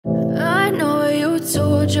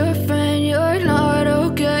told your friend you're not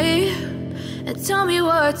okay, and tell me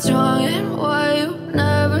what's wrong and why you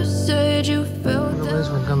never said you felt that. Guys,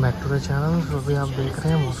 welcome back to the channel. तो अभी आप देख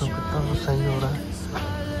रहे हैं मौसम कितना सही हो रहा है,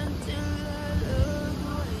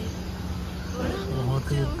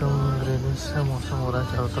 बहुत ही एकदम ग्रीनिश सा मौसम हो रहा है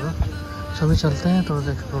चारों तरफ। सभी चलते हैं थोड़ा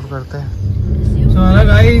सा एक्सप्लोर करते हैं। सो हेलो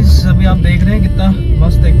गाइस, अभी आप देख रहे हैं कितना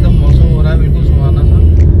मस्त एकदम मौसम हो रहा है, बिल्कुल सुहाना सा।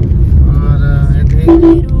 और आई थिंक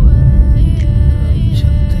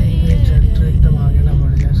एकदम आगे ना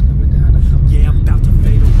बढ़ जाए, इसका भी ध्यान रखना।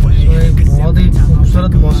 सो एक बहुत ही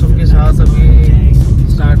खूबसूरत मौसम के साथ अभी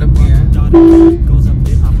स्टार्टअप किया है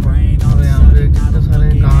और यहाँ पे कितने सारे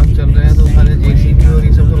काम चल रहे हैं, तो सारे जेसीबी और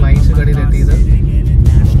ये सब तो लाइन से खड़ी रहती है इधर।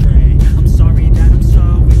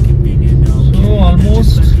 So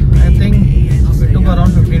almost, I think it took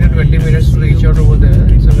around 15 to 20 minutes to reach out over there.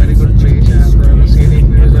 It's a very good place and the scenic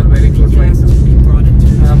views are very good, right?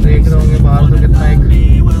 आप देख रहे होंगे बाहर तो कितना एक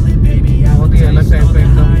बहुत ही अलग टाइप का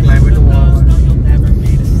एकदम क्लाइमेट हुआ हुआ है।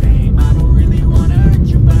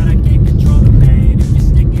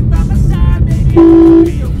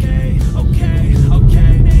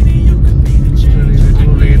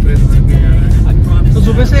 तो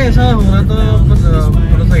सुबह से ऐसा हो रहा था,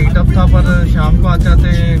 थोड़ा सा हीट अप था, पर शाम को आ जाते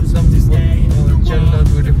एकदम चिल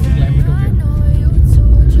ब्यूटीफुल क्लाइमेट हो गया।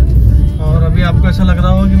 और अभी आपको ऐसा लग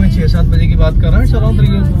रहा होगा कि मैं 6-7 बजे की बात कर रहा हूँ, चल रहा हूँ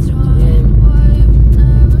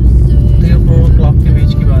 3-4 o'clock के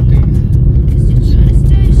बीच की बात है।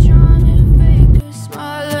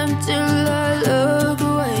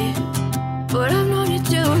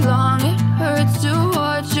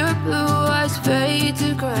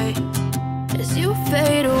 As you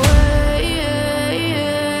fade away,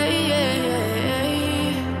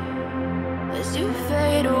 as you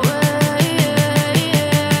fade away,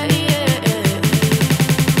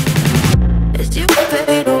 as you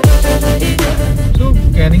fade away. So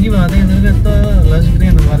कहने की बात है, इधर का इतना लश ग्रीन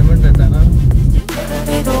एनवायरनमेंट रहता है ना।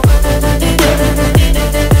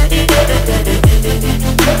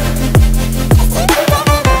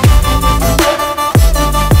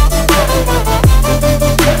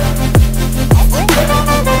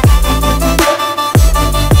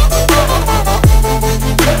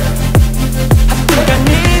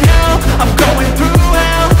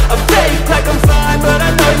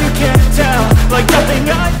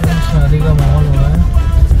 शादी का माहौल हो रहा है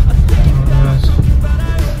और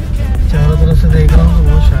चारों तरफ से देख रहा हूँ तो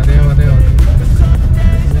बहुत शादियाँ वादियाँ हो रही हैं,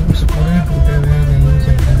 पूरे टूटे हुए नहीं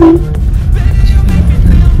चलते।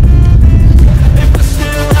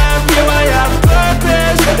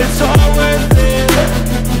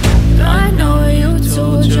 I know you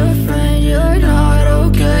told your friend you're not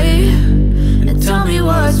okay, and tell me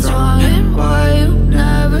what's wrong and why you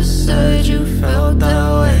never said you felt that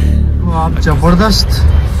way. तो आप जबरदस्त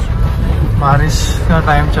बारिश का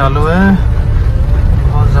टाइम चालू है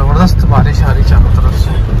और ज़बरदस्त बारिश आ रही चारों तरफ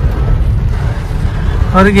से।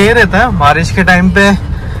 और यही रहता है बारिश के टाइम पे,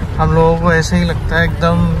 हम लोगों को ऐसे ही लगता है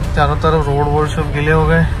एकदम चारों तरफ रोड वोड सब गीले हो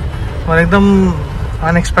गए और एकदम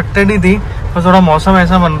अनएक्सपेक्टेड ही थी, पर थोड़ा मौसम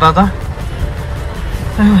ऐसा बन रहा था।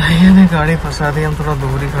 भैया ने गाड़ी फंसा दी, हम थोड़ा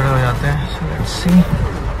दूर ही खड़े हो जाते हैं। लेट्स सी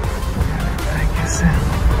कैसे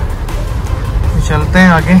चलते हैं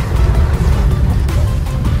आगे।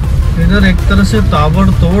 इधर एक तरह से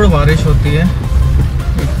ताबड़तोड़ बारिश होती है,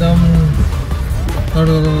 एकदम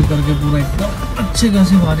करके पूरा एकदम अच्छी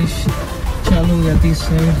खासी बारिश चालू हो जाती है इस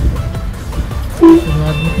साइड।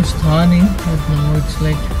 शुरुआत में कुछ था नहीं, इट्स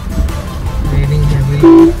लाइक रेनिंग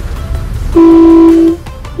हेवीली।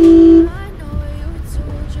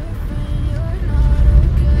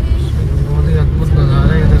 बहुत ही अद्भुत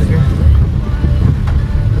नज़ारा है इधर के।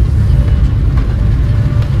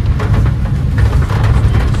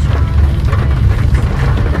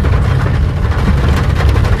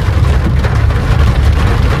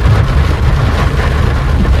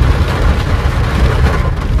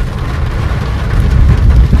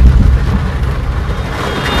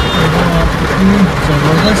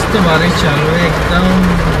 जबरदस्त बारिश चालू है एकदम,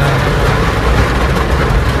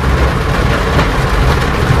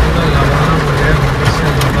 लवाना हो गया इससे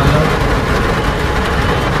लबालब।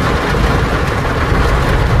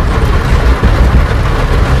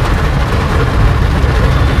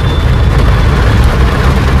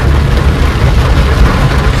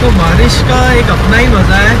 तो बारिश का एक अपना ही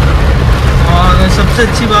मज़ा है और सबसे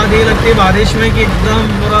अच्छी बात ये लगती है बारिश में कि एकदम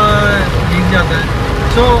पूरा भीग जाता है।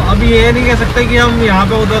 तो अभी ये नहीं कह सकते कि हम यहाँ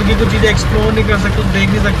पे उधर की कुछ चीज़ें एक्सप्लोर नहीं कर सकते, देख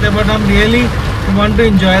नहीं सकते, बट हम really want to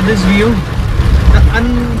enjoy this view, the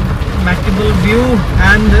unmatchable view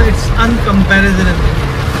and it's uncomparable,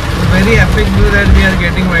 very epic view that we are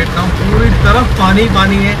getting right now. पूरी तरफ पानी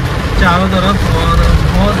पानी है, चारों तरफ और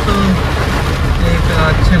बहुत एक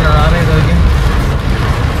अच्छे नज़ारे इधर के।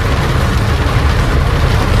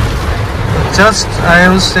 जस्ट आई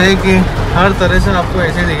विल से कि हर तरह से आपको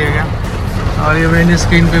ऐसे दिखेगा। और ये मेरी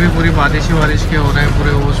स्क्रीन पे भी पूरी बारिश के हो रहे हैं,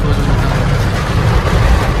 पूरे ओस वोस होता है।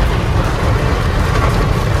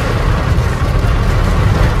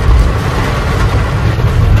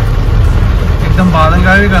 एकदम बादल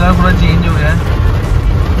का भी कलर पूरा चेंज हो गया है।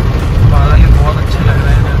 बादल ये बहुत अच्छे लग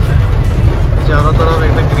रहे हैं इधर से, चारों तरफ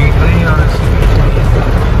एकदम ग्रीनरी और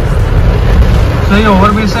तो ये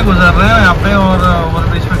ओवरब्रिज से गुजर रहे हैं यहाँ पे। और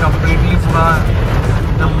ओवरब्रिज पे कम्प्लीटली पूरा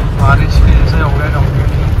एकदम बारिश के जैसे हो गया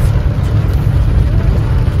कम्प्लीटली।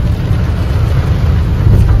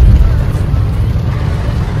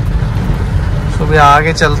 तो भी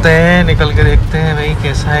आगे चलते हैं, निकल के देखते हैं भाई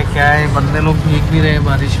कैसा है क्या है। बंदे लोग भीग भी रहे हैं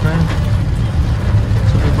बारिश में,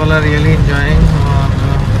 so people are really enjoying. और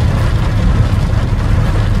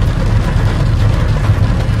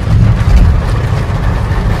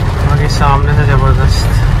आगे सामने से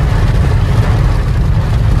ज़बरदस्त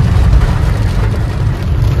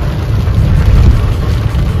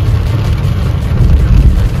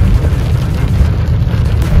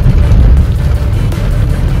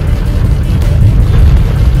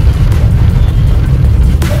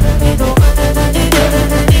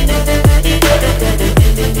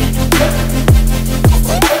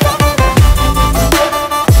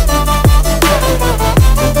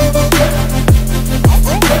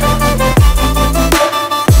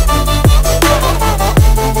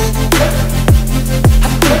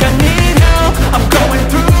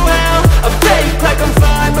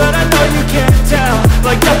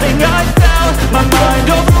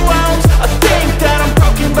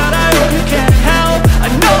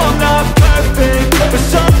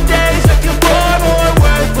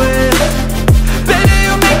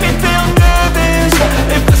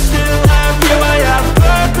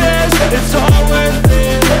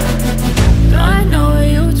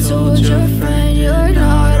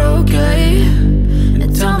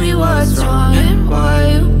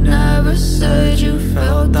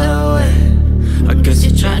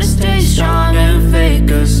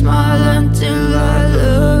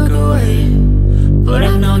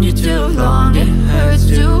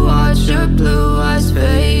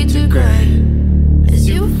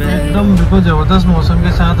देखो ज़बरदस्त मौसम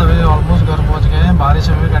के साथ अभी ऑलमोस्ट घर पहुंच गए हैं। बारिश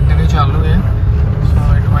अभी कंटिन्यू चालू है, so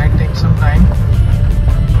it might take some time.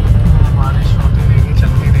 बारिश होती रहेगी,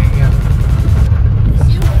 चलती रहेगी।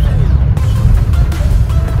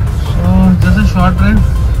 सो जैसे short drive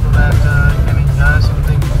so that can enjoy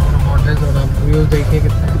something about this. और आप व्यू देखिए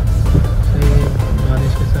कितने सही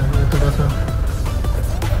बारिश के साथ। ये थोड़ा सा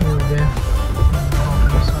हो गया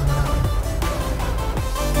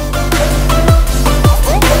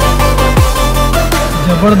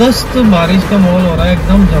ज़बरदस्त बारिश का माहौल हो रहा है,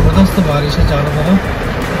 एकदम ज़बरदस्त बारिश है चारों तरफ,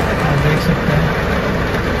 आप देख सकते हैं।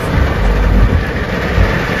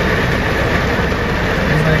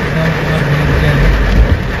 एकदम पूरा भीग गया है।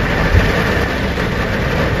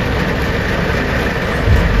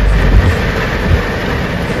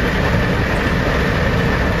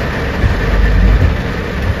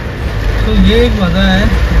 तो ये एक मज़ा है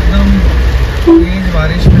एकदम तेज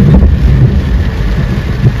बारिश में भी।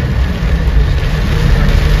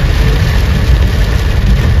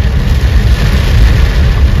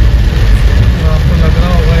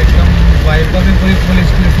 वाइपर भी पूरी फुल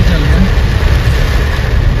स्पीड से चल रहा है,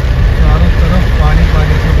 चारों तरफ पानी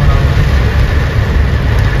पानी से भरा हुआ है।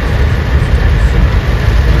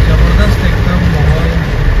 ज़बरदस्त एकदम माहौल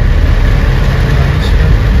बारिश का।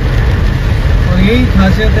 और यही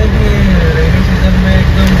खासियत है कि रेनी सीजन में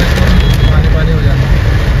एकदम बिल्कुल पानी पानी हो जाता है।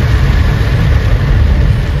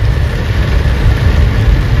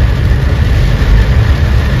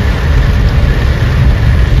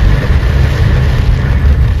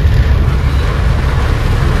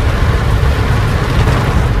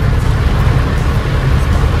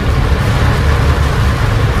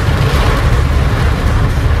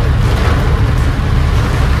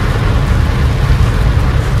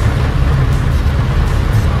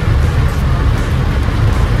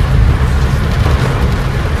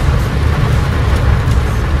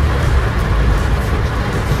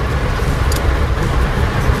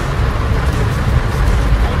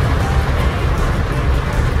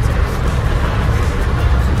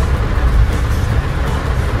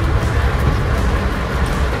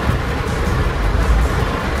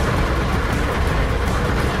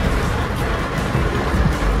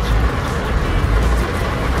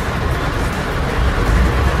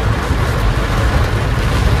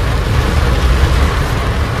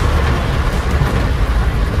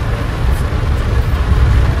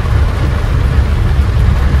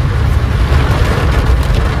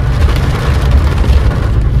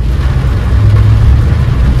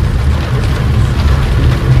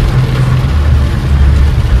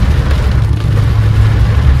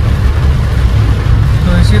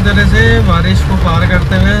 तरह से बारिश को पार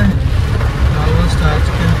करते हुए ऑलमोस्ट आ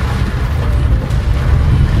चुके हैं।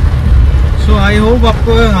 सो आई होप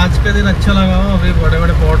आपको आज का दिन अच्छा लगा हो। अभी बड़े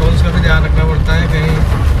बड़े पॉट होल्स का भी ध्यान रखना पड़ता है, कहीं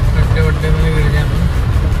गड्ढे वड्ढे में नहीं गिर जाए।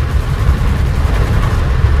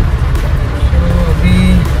 सो अभी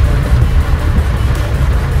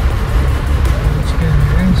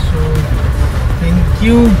so thank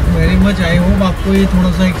you very much. I hope आपको ये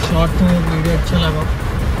थोड़ा सा एक शॉर्ट वीडियो अच्छा लगा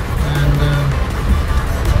and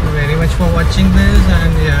very much for watching this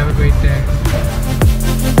and have a great day.